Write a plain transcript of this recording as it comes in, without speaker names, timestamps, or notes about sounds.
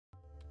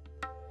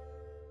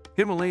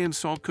Himalayan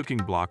salt cooking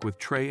block with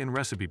tray and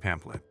recipe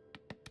pamphlet.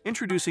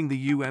 Introducing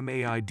the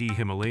UMAID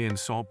Himalayan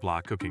salt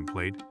block cooking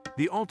plate,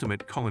 the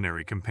ultimate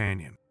culinary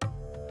companion.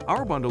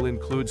 Our bundle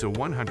includes a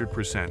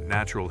 100%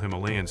 natural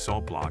Himalayan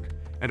salt block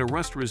and a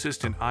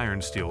rust-resistant iron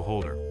steel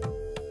holder.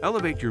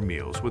 Elevate your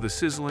meals with a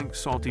sizzling,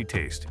 salty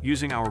taste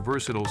using our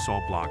versatile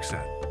salt block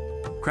set.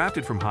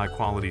 Crafted from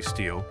high-quality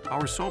steel,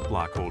 our salt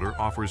block holder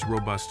offers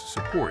robust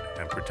support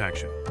and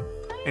protection.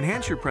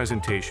 Enhance your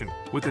presentation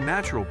with the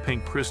natural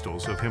pink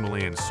crystals of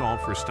Himalayan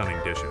salt for stunning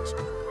dishes.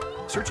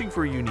 Searching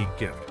for a unique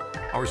gift,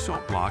 our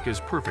salt block is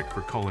perfect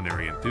for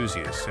culinary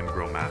enthusiasts and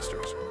grill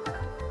masters.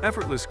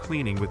 Effortless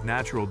cleaning with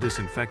natural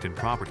disinfectant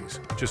properties,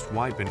 just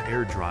wipe and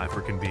air dry for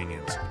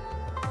convenience.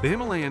 The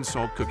Himalayan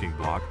salt cooking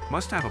block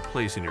must have a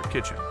place in your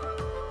kitchen.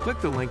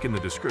 Click the link in the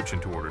description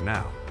to order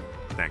now.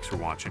 Thanks for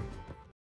watching.